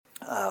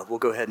we'll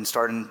go ahead and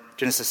start in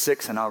Genesis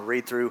 6, and I'll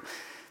read through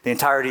the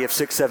entirety of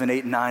 6, 7,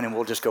 8, and 9, and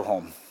we'll just go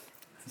home.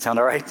 Sound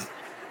all right?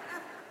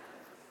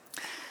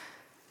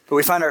 But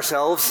we find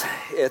ourselves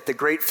at the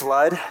Great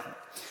Flood.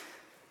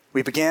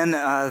 We began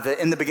the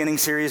In the Beginning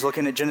series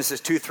looking at Genesis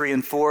 2, 3,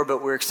 and 4,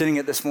 but we're extending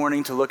it this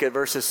morning to look at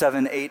verses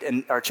 7, 8,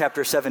 and our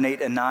chapter 7,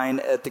 8, and 9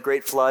 at the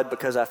Great Flood,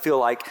 because I feel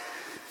like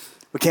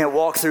we can't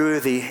walk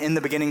through the In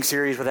the Beginning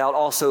series without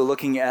also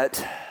looking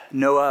at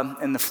Noah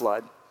and the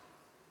flood.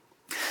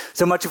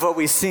 So much of what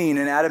we've seen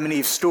in Adam and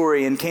Eve's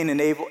story and Cain and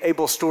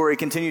Abel's story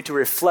continue to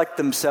reflect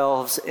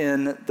themselves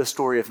in the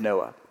story of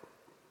Noah.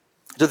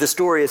 So the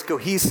story is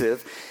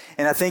cohesive,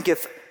 and I think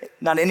if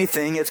not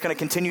anything, it's going to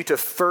continue to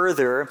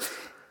further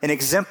and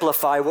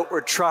exemplify what we're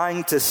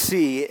trying to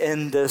see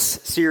in this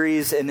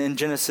series and in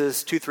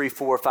Genesis 2, 3,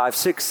 4, 5,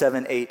 6,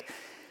 7, 8,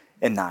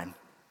 and 9.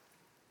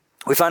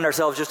 We find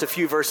ourselves just a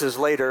few verses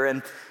later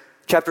in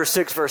chapter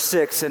 6, verse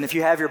 6, and if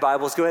you have your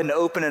Bibles, go ahead and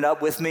open it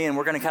up with me, and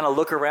we're going to kind of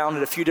look around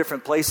at a few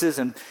different places,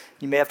 and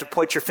you may have to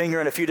point your finger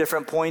in a few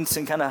different points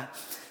and kind of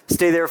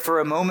stay there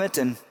for a moment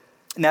and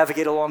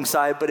navigate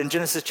alongside. But in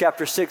Genesis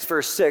chapter 6,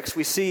 verse 6,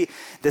 we see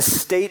the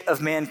state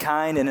of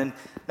mankind, and in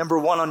number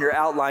 1 on your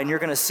outline, you're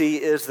going to see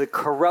is the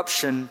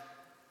corruption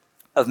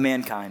of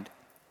mankind.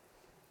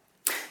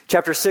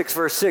 Chapter 6,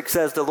 verse 6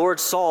 says, "The Lord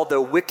saw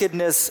the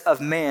wickedness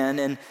of man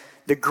and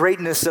the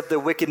greatness of the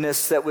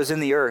wickedness that was in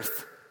the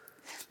earth,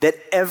 that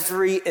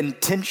every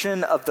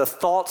intention of the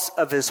thoughts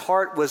of his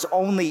heart was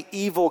only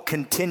evil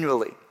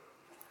continually.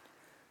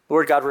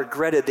 Lord God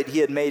regretted that he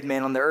had made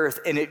man on the earth,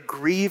 and it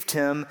grieved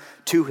him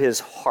to his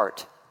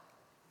heart.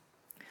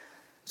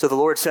 So the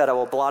Lord said, I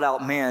will blot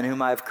out man,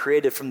 whom I have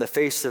created from the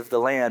face of the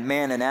land,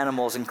 man and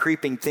animals and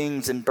creeping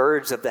things and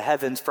birds of the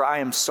heavens, for I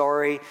am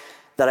sorry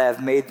that I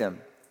have made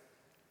them.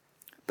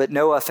 But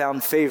Noah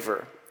found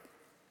favor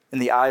in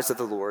the eyes of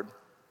the Lord."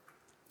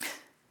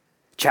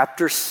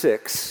 Chapter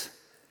 6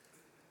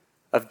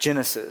 of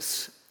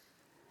Genesis.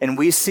 And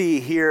we see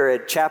here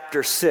at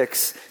chapter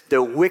 6,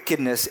 the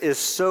wickedness is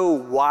so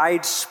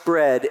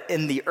widespread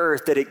in the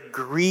earth that it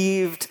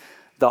grieved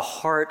the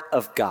heart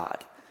of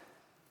God.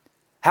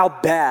 How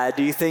bad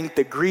do you think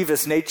the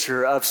grievous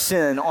nature of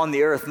sin on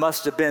the earth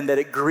must have been that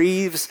it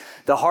grieves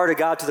the heart of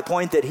God to the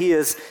point that he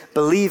is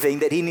believing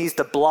that he needs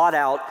to blot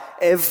out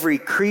every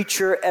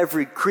creature,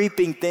 every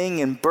creeping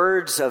thing, and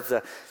birds of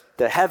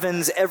the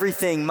heavens,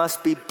 everything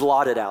must be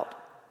blotted out.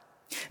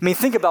 I mean,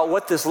 think about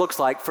what this looks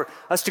like for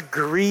us to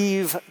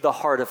grieve the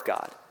heart of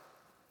God.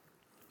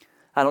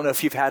 I don't know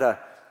if you've had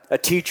a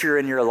teacher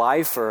in your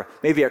life, or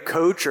maybe a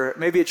coach, or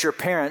maybe it's your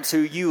parents who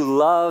you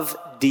love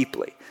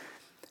deeply.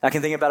 I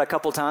can think about a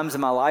couple times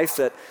in my life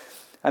that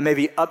I may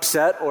be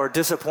upset or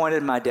disappointed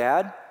in my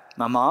dad,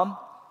 my mom.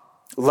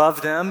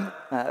 Love them,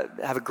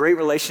 have a great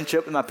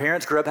relationship with my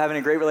parents, grew up having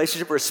a great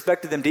relationship,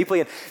 respected them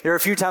deeply. And there are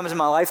a few times in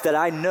my life that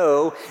I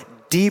know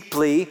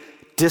deeply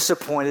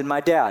disappointed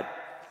my dad,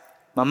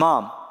 my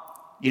mom.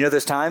 You know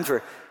those times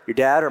where your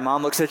dad or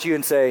mom looks at you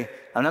and say,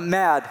 I'm not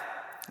mad,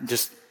 I'm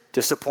just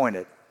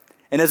disappointed.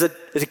 And as a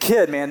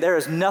kid, man, there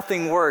is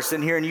nothing worse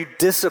than hearing you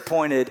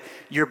disappointed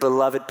your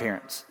beloved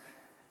parents.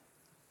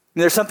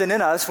 And there's something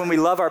in us when we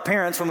love our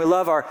parents, when we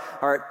love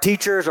our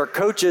teachers, our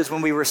coaches,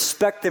 when we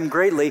respect them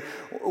greatly,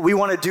 we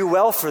want to do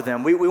well for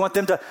them. We want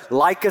them to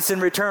like us in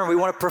return. We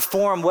want to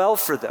perform well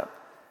for them.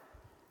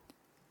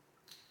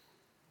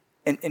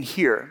 And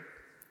here,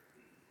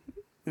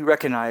 we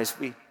recognize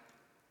we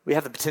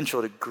have the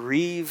potential to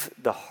grieve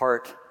the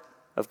heart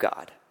of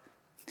God.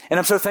 And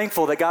I'm so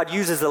thankful that God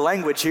uses the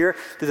language here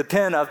through the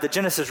pen of the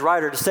Genesis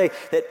writer to say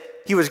that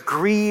he was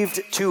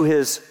grieved to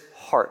his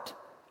heart.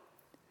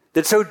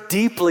 That so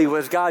deeply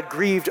was God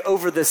grieved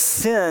over the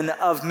sin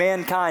of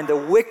mankind, the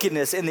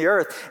wickedness in the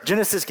earth.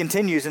 Genesis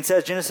continues and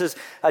says, Genesis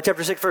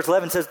chapter 6, verse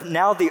 11 says,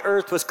 now the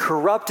earth was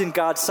corrupt in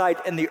God's sight,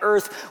 and the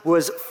earth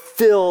was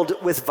filled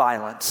with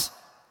violence.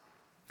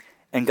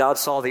 And God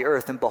saw the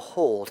earth, and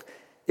behold,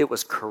 it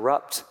was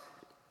corrupt,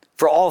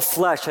 for all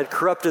flesh had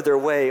corrupted their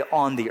way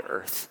on the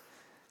earth.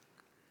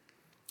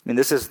 I mean,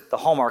 this is the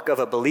hallmark of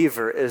a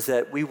believer, is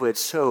that we would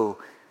so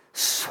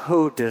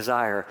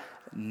desire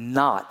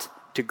not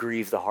to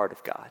grieve the heart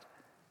of God.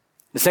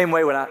 The same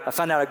way when I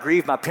find out I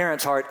grieve my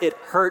parents' heart, it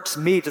hurts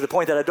me to the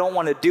point that I don't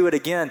want to do it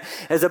again.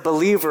 As a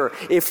believer,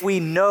 if we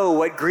know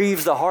what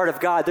grieves the heart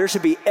of God, there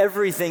should be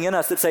everything in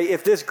us that say,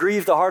 if this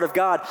grieves the heart of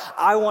God,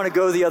 I want to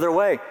go the other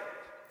way.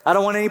 I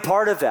don't want any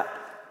part of that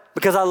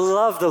because I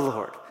love the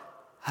Lord.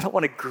 I don't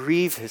want to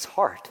grieve his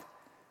heart.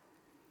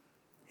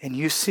 And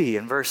you see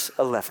in verse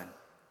 11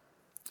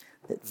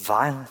 that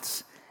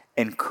violence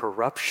and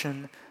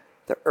corruption,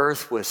 the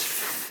earth was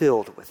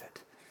filled with it.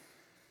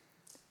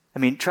 I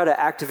mean, try to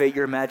activate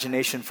your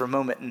imagination for a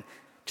moment and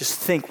just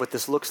think what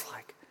this looks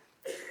like.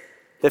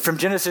 That from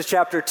Genesis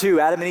chapter 2,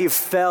 Adam and Eve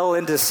fell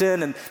into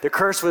sin and the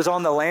curse was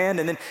on the land.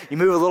 And then you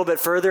move a little bit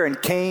further and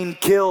Cain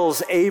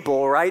kills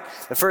Abel, right?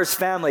 The first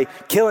family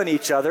killing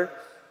each other.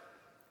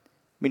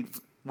 I mean,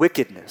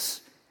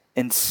 wickedness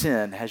and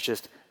sin has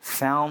just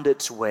found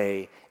its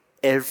way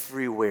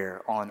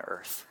everywhere on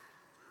earth.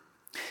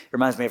 It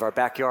reminds me of our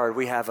backyard.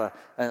 We have a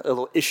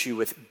little issue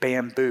with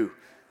bamboo.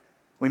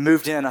 We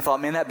moved in, I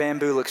thought, man, that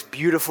bamboo looks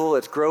beautiful.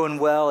 It's growing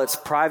well. It's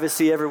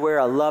privacy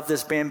everywhere. I love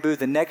this bamboo.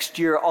 The next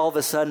year, all of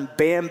a sudden,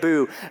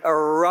 bamboo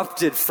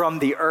erupted from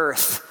the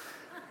earth.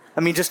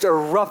 I mean, just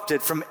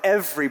erupted from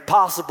every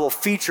possible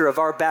feature of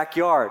our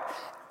backyard,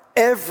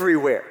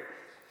 everywhere.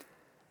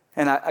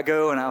 And I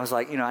go and I was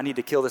like, I need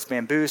to kill this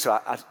bamboo. So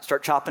I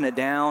start chopping it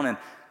down, and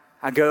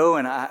I go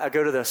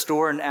to the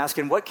store and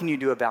asking, what can you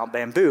do about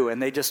bamboo?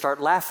 And they just start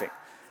laughing.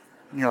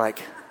 And you're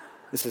like,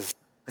 this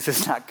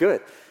is not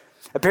good.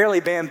 Apparently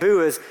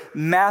bamboo is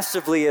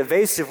massively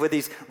invasive with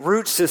these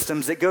root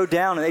systems that go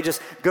down, and they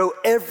just go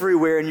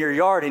everywhere in your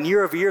yard. And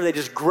year over year, they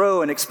just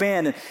grow and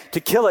expand. And to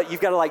kill it,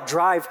 you've got to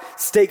drive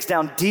stakes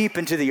down deep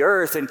into the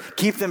earth and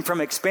keep them from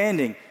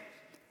expanding.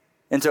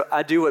 And so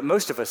I do what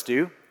most of us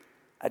do.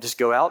 I just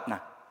go out and I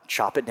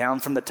chop it down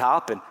from the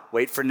top and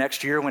wait for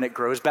next year when it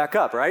grows back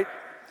up, right?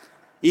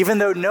 Even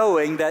though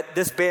knowing that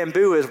this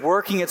bamboo is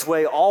working its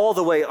way all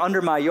the way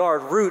under my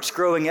yard, roots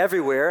growing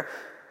everywhere,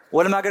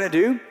 what am I going to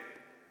do?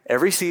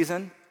 Every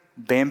season,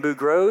 bamboo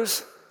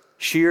grows,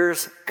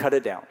 shears, cut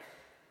it down.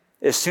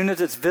 As soon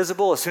as it's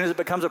visible, as soon as it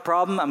becomes a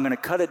problem, I'm going to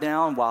cut it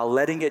down while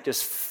letting it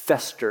just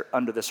fester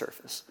under the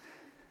surface.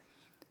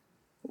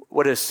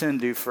 What does sin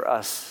do for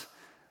us?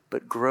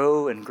 But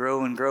grow and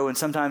grow and grow. And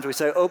sometimes we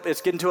say,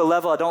 it's getting to a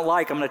level I don't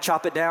like. I'm going to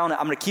chop it down.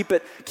 I'm going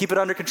to keep it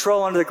under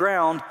control under the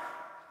ground.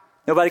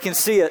 Nobody can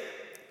see it.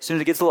 As soon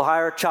as it gets a little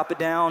higher, chop it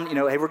down.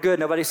 Hey, we're good.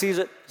 Nobody sees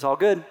it. It's all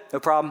good. No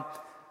problem.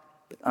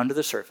 But under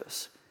the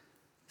surface,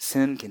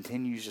 sin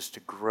continues just to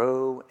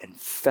grow and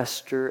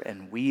fester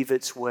and weave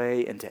its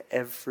way into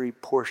every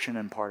portion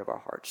and part of our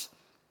hearts.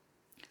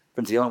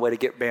 Friends, the only way to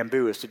get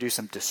bamboo is to do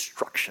some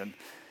destruction.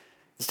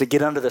 It's to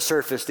get under the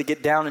surface, to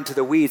get down into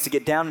the weeds, to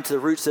get down into the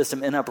root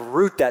system and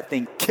uproot that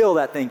thing, kill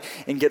that thing,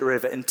 and get rid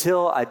of it.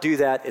 Until I do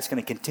that, it's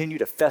going to continue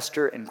to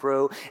fester and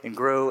grow and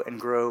grow and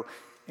grow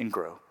and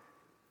grow.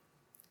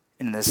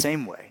 And in the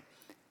same way,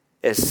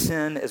 as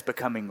sin is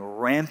becoming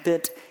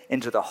rampant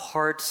into the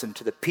hearts and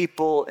to the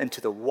people and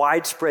to the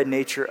widespread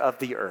nature of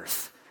the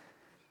earth,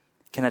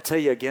 can I tell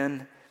you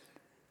again,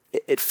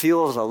 it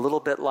feels a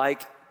little bit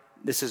like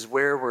this is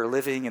where we're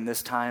living in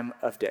this time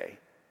of day.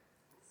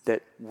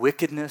 That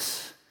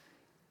wickedness,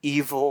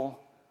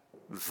 evil,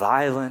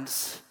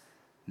 violence,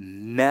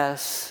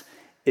 mess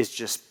is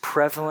just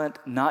prevalent,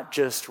 not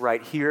just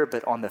right here,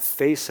 but on the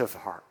face of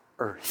our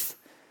earth.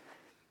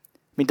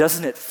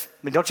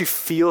 Don't you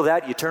feel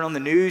that? You turn on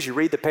the news, you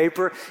read the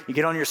paper, you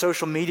get on your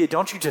social media,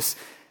 don't you just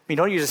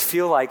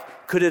feel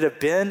like, could it have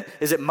been?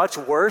 Is it much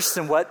worse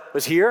than what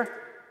was here?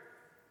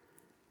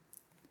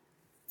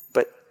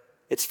 But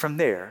it's from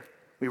there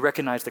we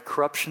recognize the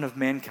corruption of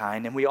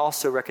mankind, and we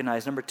also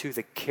recognize, number 2,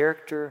 the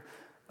character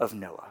of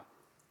Noah.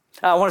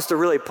 I want us to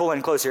really pull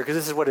in close here, because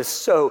this is what is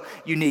so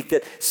unique,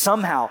 that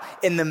somehow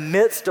in the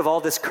midst of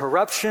all this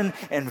corruption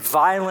and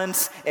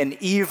violence and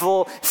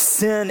evil,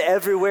 sin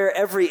everywhere,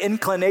 every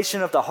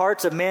inclination of the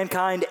hearts of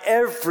mankind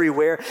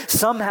everywhere,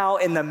 somehow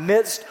in the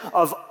midst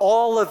of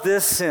all of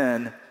this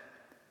sin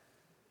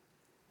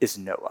is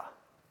Noah.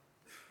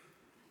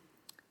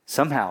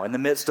 Somehow, in the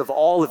midst of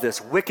all of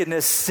this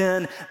wickedness,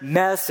 sin,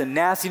 mess, and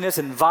nastiness,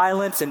 and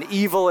violence, and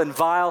evil, and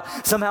vile,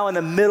 somehow in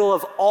the middle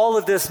of all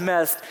of this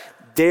mess,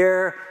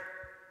 there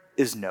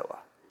is Noah.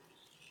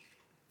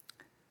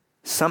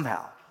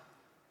 Somehow,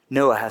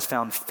 Noah has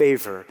found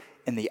favor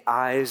in the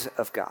eyes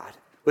of God.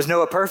 Was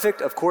Noah perfect?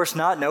 Of course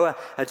not. Noah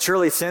had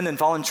surely sinned and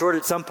fallen short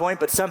at some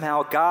point, but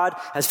somehow God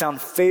has found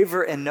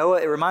favor in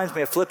Noah. It reminds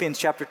me of Philippians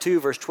chapter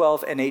 2, verse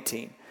 12 and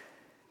 18.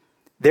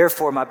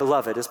 Therefore, my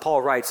beloved, as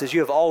Paul writes, as you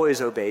have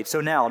always obeyed,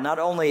 so now, not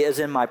only as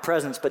in my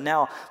presence, but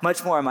now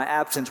much more in my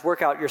absence,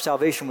 work out your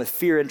salvation with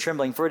fear and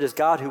trembling, for it is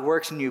God who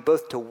works in you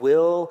both to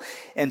will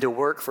and to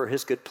work for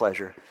his good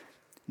pleasure.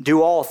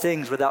 Do all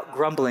things without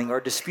grumbling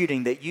or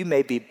disputing, that you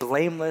may be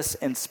blameless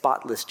and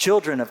spotless,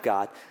 children of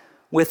God,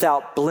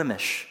 without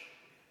blemish,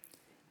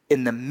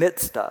 in the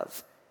midst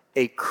of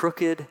a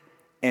crooked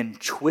and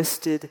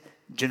twisted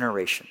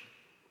generation.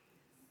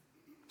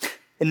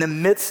 In the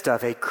midst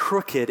of a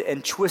crooked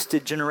and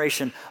twisted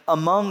generation,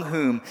 among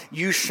whom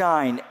you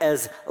shine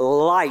as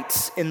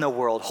lights in the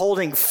world,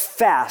 holding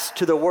fast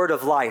to the word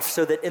of life,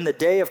 so that in the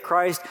day of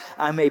Christ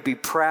I may be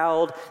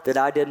proud that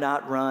I did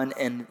not run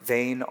in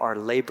vain or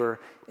labor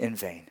in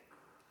vain.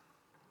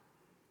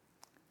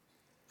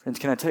 Friends,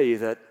 can I tell you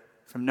that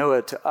from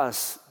Noah to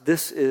us,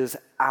 this is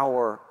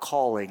our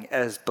calling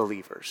as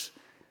believers,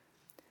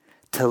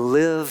 to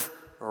live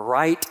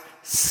right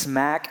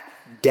smack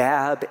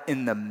dab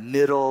in the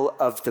middle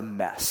of the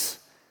mess.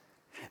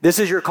 This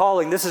is your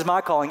calling. This is my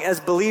calling. As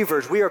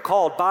believers, we are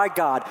called by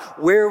God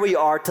where we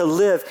are to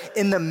live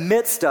in the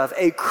midst of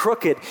a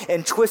crooked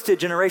and twisted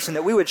generation,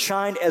 that we would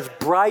shine as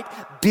bright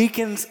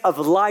beacons of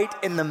light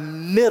in the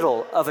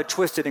middle of a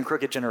twisted and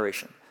crooked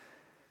generation.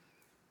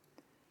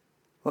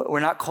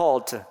 We're not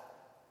called to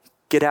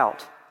get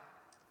out.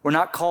 We're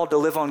not called to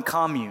live on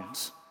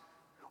communes.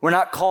 We're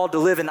not called to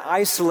live in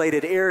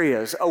isolated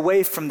areas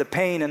away from the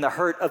pain and the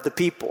hurt of the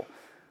people.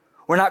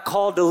 We're not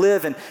called to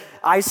live in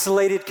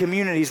isolated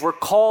communities. We're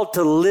called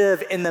to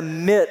live in the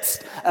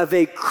midst of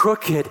a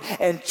crooked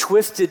and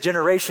twisted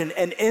generation,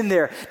 and in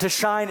there to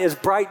shine as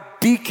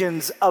bright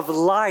beacons of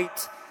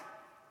light.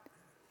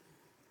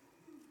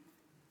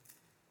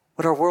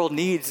 What our world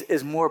needs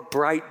is more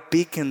bright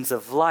beacons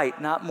of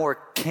light, not more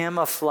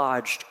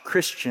camouflaged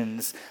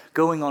Christians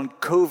going on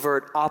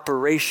covert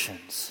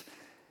operations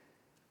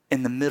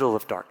in the middle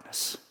of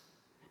darkness.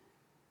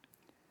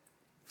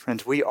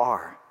 Friends, we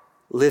are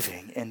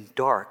living in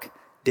dark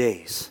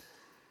days.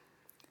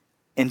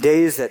 In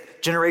days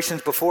that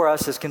generations before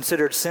us has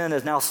considered sin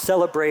is now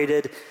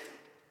celebrated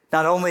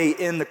not only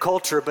in the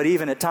culture, but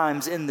even at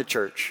times in the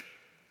church.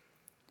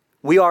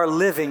 We are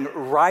living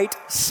right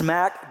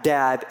smack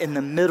dab in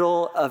the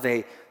middle of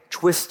a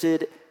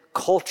twisted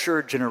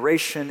culture,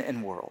 generation,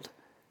 and world.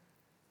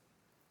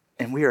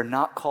 And we are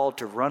not called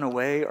to run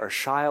away or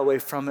shy away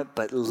from it,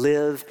 but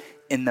live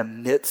in the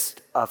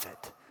midst of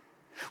it.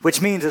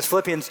 Which means, as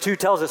Philippians 2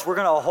 tells us, we're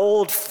going to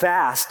hold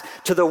fast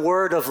to the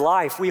word of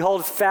life. We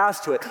hold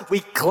fast to it. We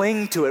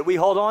cling to it. We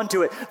hold on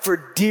to it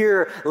for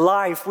dear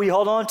life. We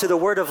hold on to the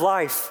word of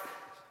life.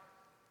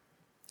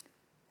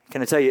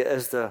 Can I tell you,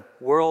 as the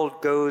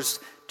world goes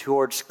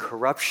towards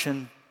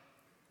corruption,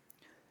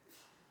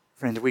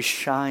 friends, we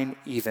shine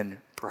even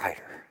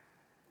brighter.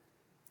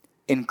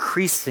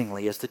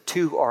 Increasingly, as the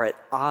two are at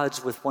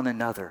odds with one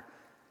another,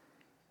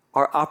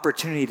 our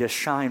opportunity to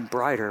shine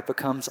brighter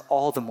becomes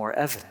all the more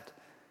evident.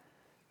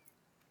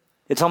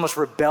 It's almost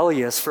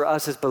rebellious for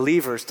us as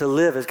believers to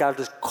live as God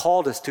has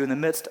called us to in the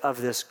midst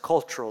of this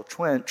cultural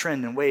trend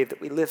and wave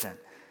that we live in.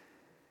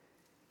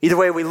 Either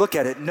way we look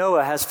at it,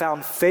 Noah has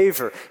found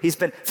favor. He's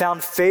been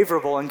found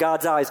favorable in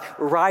God's eyes,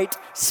 right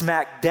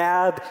smack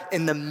dab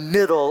in the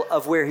middle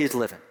of where he's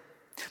living.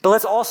 But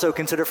let's also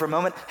consider for a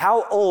moment,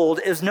 how old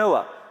is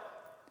Noah?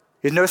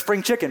 He's no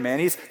spring chicken, man.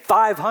 He's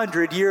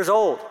 500 years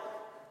old.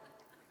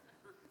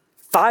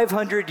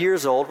 500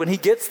 years old when he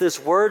gets this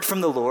word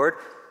from the Lord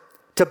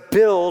to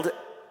build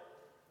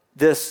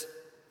this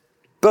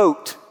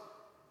boat.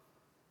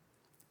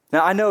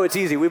 Now, I know it's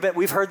easy.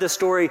 We've heard this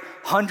story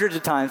hundreds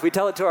of times. We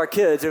tell it to our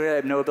kids.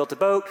 Noah built a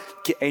boat.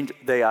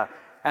 The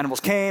animals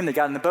came. They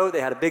got in the boat.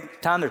 They had a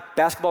big time. Their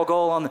basketball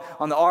goal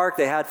on the ark.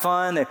 They had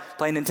fun. They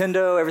played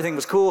Nintendo. Everything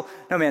was cool.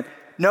 No, man.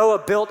 Noah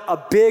built a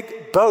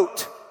big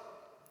boat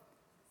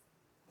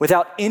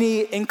without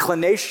any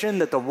inclination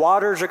that the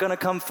waters are going to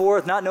come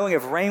forth, not knowing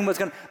if rain was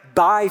going to.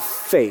 By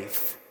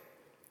faith,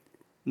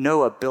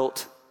 Noah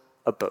built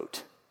a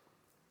boat.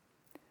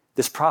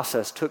 This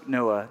process took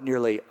Noah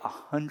nearly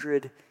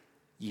 100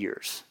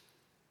 years.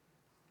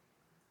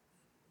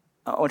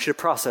 I want you to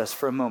process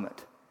for a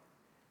moment.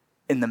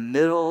 In the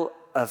middle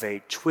of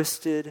a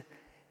twisted,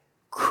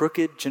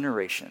 crooked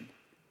generation,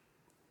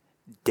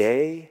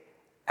 day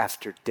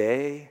after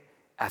day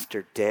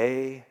after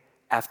day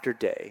after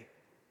day,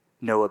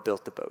 Noah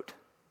built the boat.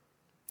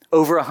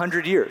 Over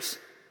 100 years.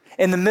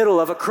 In the middle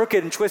of a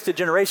crooked and twisted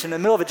generation, in the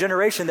middle of a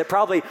generation that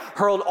probably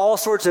hurled all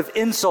sorts of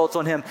insults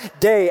on him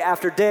day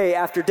after day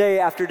after day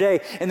after day,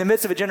 in the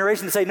midst of a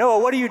generation to say, Noah,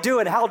 what are you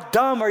doing? How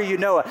dumb are you,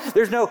 Noah?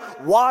 There's no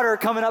water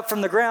coming up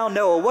from the ground,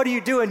 Noah. What are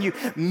you doing, you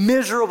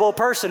miserable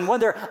person? When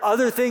there are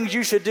other things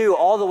you should do,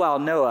 all the while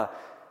Noah,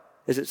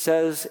 as it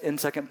says in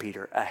 2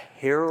 Peter, a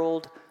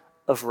herald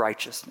of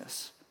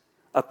righteousness,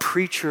 a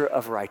preacher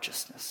of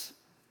righteousness,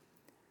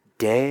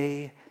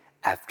 day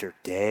after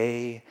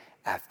day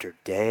after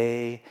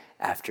day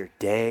after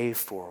day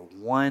for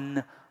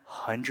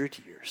 100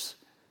 years,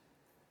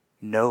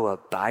 Noah,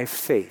 by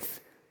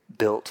faith,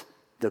 built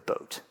the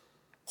boat.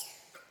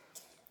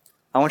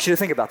 I want you to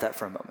think about that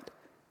for a moment.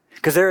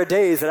 Because there are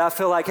days that I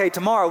feel like, hey,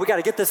 tomorrow we got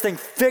to get this thing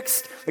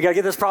fixed. We got to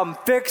get this problem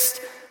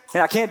fixed.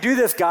 And I can't do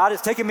this, God.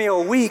 It's taken me a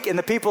week and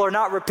the people are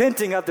not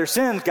repenting of their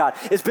sins, God.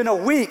 It's been a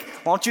week.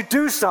 Why don't you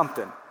do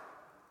something?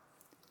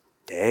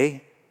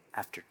 Day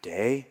after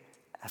day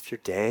after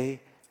day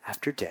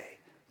after day.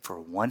 For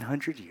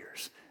 100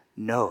 years,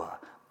 Noah,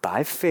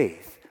 by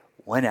faith,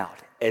 went out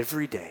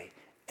every day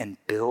and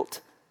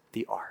built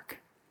the ark.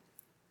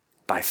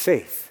 By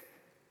faith.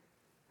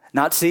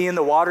 Not seeing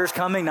the waters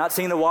coming, not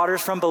seeing the waters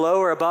from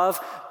below or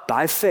above.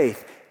 By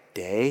faith,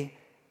 day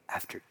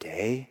after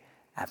day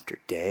after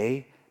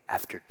day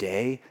after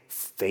day,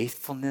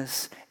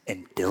 faithfulness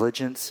and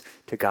diligence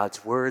to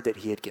God's word that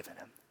he had given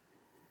him.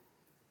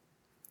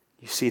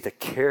 You see the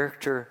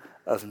character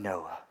of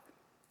Noah.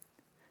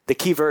 The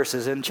key verse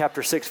is in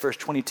chapter 6, verse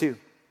 22.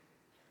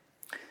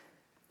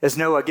 As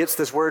Noah gets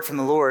this word from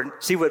the Lord,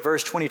 see what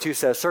verse 22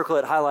 says. Circle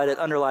it, highlight it,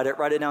 underline it,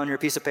 write it down on your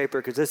piece of paper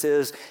because this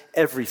is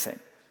everything.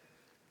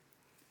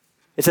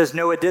 It says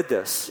Noah did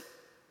this.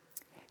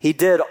 He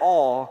did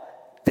all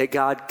that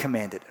God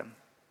commanded him.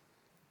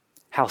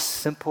 How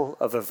simple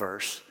of a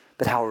verse,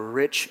 but how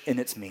rich in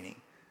its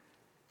meaning.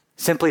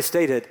 Simply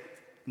stated,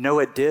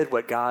 Noah did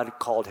what God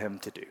called him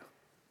to do.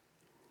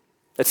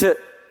 That's it.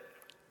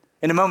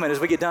 In a moment, as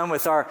we get done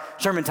with our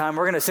sermon time,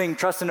 we're going to sing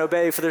Trust and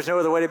Obey, for there's no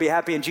other way to be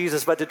happy in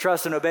Jesus but to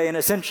trust and obey. And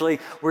essentially,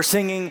 we're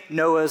singing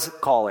Noah's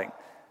calling.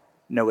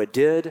 Noah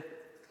did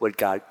what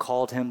God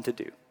called him to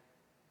do.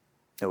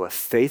 Noah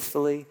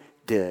faithfully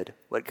did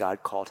what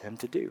God called him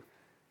to do.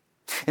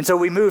 And so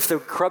we move through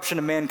corruption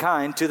of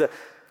mankind to the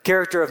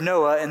character of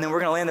Noah, and then we're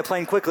going to land the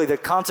plane quickly. The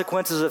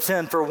consequences of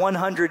sin for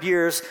 100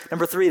 years.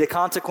 Number 3, the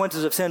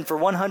consequences of sin for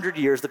 100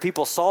 years. The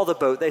people saw the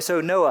boat. They saw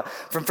Noah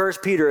from 1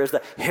 Peter as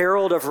the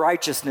herald of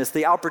righteousness,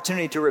 the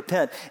opportunity to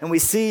repent. And we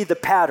see the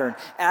pattern.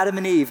 Adam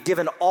and Eve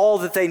given all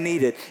that they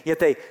needed, yet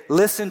they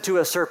listened to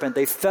a serpent.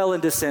 They fell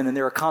into sin, and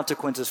there are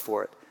consequences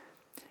for it.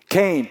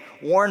 Cain,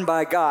 warned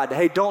by God,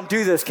 hey, don't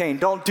do this, Cain.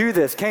 Don't do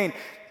this. Cain,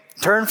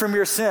 turn from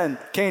your sin.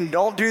 Cain,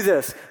 don't do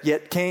this.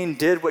 Yet Cain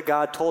did what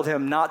God told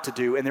him not to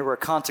do, and there were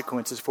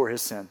consequences for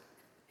his sin.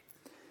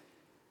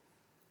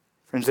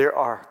 Friends, there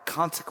are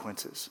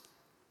consequences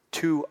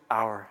to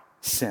our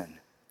sin.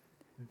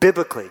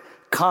 Biblically,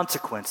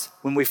 consequence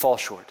when we fall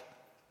short.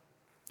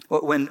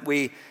 When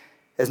we,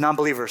 as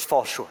non-believers,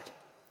 fall short.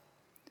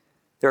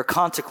 There are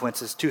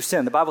consequences to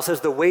sin. The Bible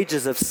says the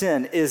wages of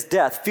sin is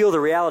death. Feel the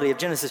reality of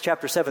Genesis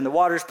chapter 7. The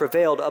waters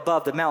prevailed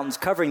above the mountains,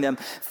 covering them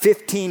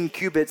 15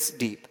 cubits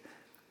deep.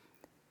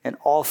 And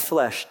all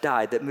flesh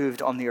died that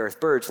moved on the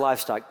earth, birds,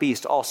 livestock,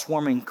 beasts, all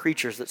swarming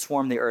creatures that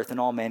swarm the earth, and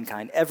all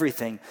mankind,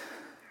 everything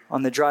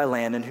on the dry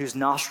land in whose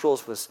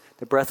nostrils was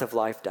the breath of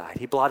life died.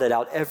 He blotted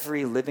out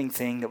every living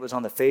thing that was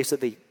on the face of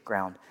the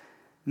ground,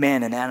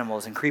 man and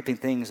animals and creeping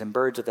things and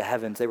birds of the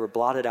heavens. They were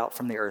blotted out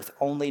from the earth.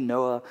 Only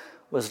Noah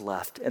was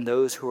left, and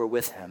those who were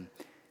with him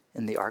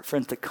in the ark.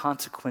 Friends, the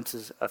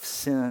consequences of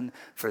sin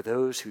for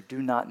those who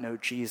do not know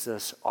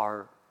Jesus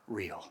are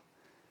real.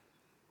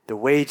 The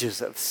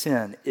wages of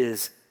sin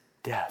is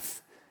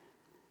death.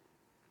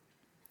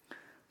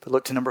 But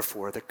look to number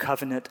 4, the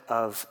covenant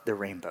of the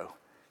rainbow.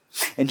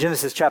 In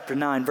Genesis chapter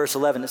 9, verse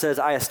 11, it says,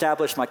 I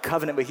establish my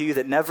covenant with you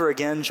that never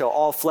again shall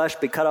all flesh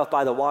be cut off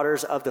by the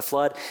waters of the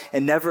flood,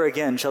 and never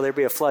again shall there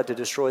be a flood to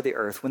destroy the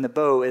earth. When the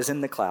bow is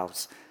in the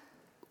clouds,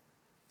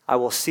 I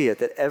will see it,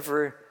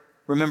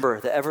 remember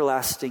the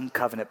everlasting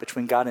covenant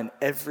between God and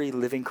every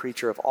living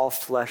creature of all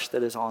flesh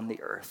that is on the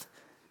earth.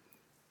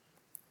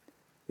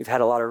 We've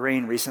had a lot of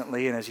rain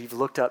recently, and as you've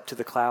looked up to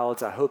the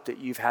clouds, I hope that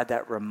you've had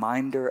that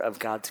reminder of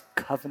God's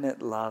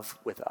covenant love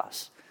with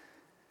us.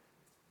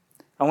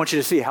 I want you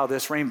to see how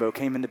this rainbow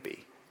came into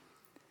being.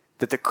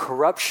 That the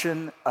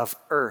corruption of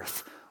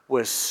earth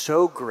was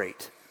so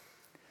great,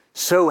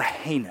 so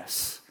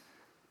heinous,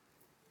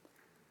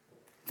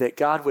 that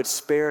God would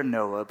spare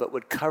Noah, but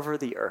would cover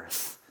the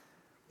earth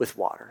with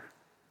water.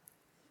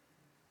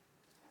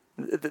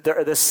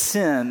 The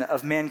sin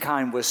of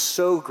mankind was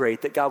so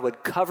great that God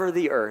would cover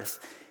the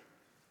earth,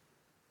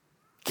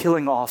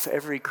 killing off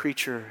every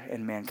creature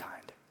in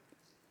mankind.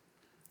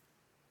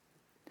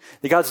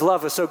 That God's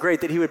love was so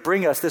great that he would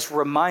bring us this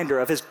reminder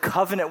of his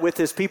covenant with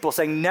his people,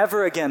 saying,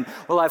 never again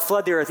will I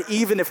flood the earth.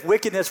 Even if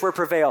wickedness were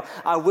prevail,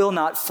 I will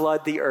not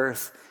flood the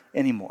earth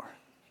anymore.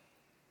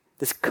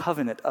 This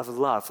covenant of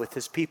love with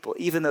his people,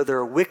 even though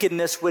their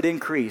wickedness would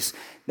increase,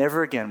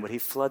 never again would he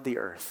flood the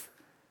earth.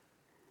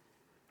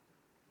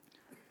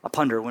 I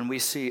ponder, when we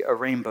see a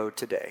rainbow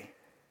today,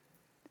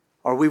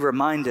 are we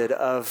reminded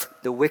of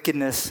the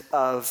wickedness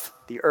of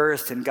the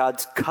earth and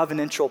God's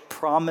covenantal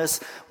promise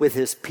with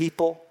his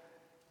people?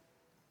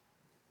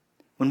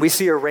 When we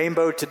see a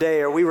rainbow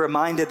today, are we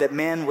reminded that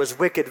man was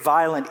wicked,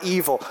 violent,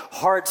 evil,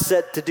 heart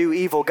set to do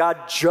evil? God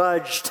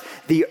judged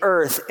the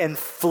earth and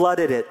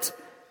flooded it.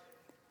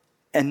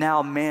 And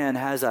now man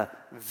has a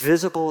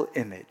visible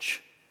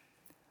image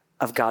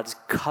of God's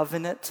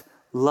covenant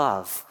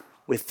love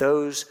with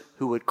those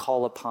who would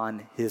call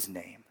upon his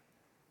name.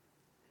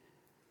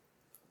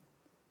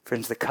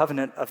 Friends, the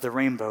covenant of the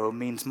rainbow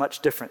means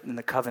much different than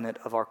the covenant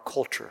of our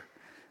culture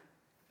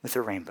with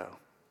the rainbow.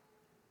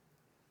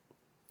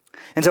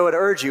 And so I'd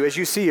urge you, as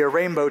you see a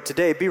rainbow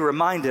today, be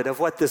reminded of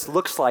what this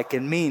looks like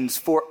and means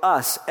for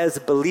us as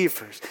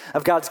believers,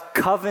 of God's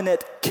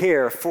covenant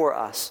care for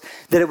us,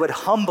 that it would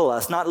humble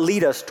us, not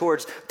lead us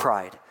towards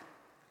pride.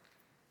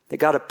 That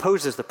God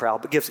opposes the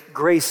proud, but gives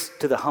grace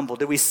to the humble.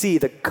 Do we see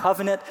the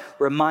covenant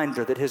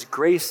reminder that his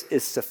grace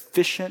is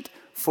sufficient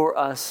for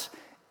us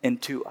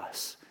and to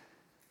us?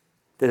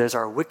 That as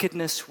our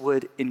wickedness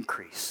would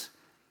increase,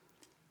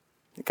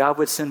 that God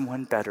would send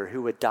one better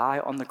who would die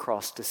on the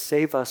cross to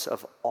save us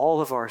of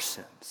all of our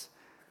sins.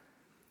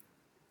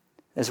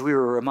 As we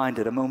were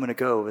reminded a moment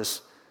ago,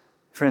 as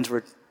friends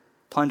were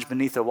plunged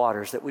beneath the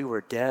waters, that we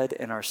were dead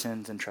in our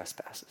sins and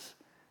trespasses.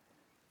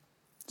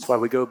 That's why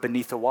we go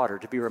beneath the water,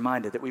 to be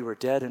reminded that we were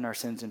dead in our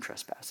sins and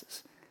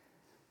trespasses.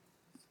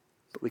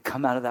 But we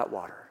come out of that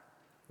water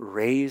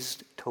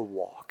raised to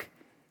walk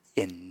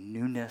in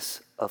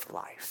newness of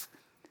life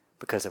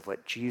because of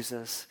what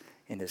Jesus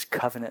in his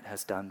covenant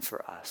has done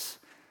for us.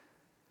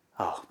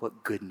 Oh,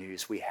 what good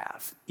news we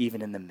have,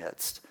 even in the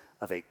midst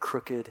of a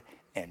crooked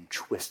and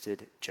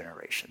twisted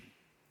generation.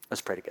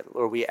 Let's pray together.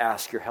 Lord, we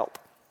ask your help.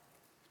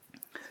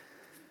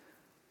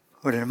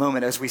 Lord, in a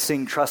moment, as we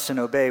sing Trust and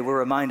Obey, we're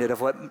reminded of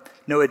what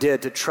Noah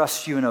did to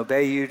trust you and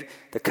obey you.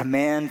 The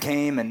command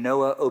came and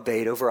Noah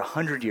obeyed over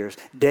 100 years,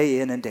 day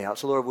in and day out.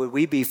 So Lord, would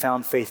we be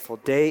found faithful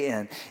day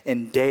in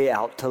and day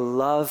out to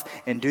love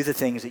and do the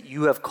things that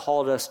you have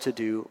called us to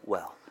do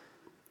well.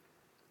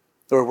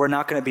 Lord, we're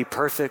not going to be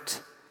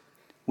perfect.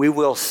 We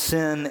will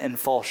sin and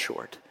fall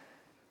short.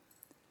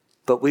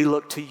 But we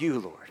look to you,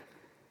 Lord,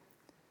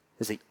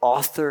 as the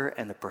author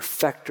and the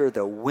perfecter,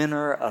 the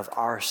winner of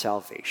our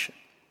salvation.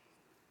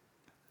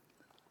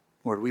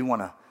 Lord, we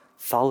want to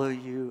follow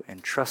you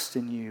and trust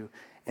in you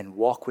and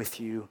walk with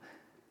you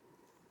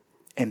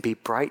and be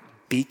bright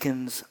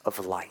beacons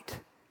of light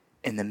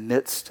in the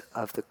midst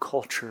of the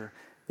culture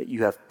that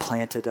you have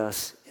planted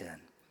us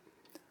in.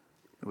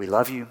 We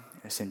love you.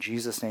 It's in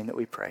Jesus' name that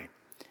we pray.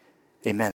 Amen.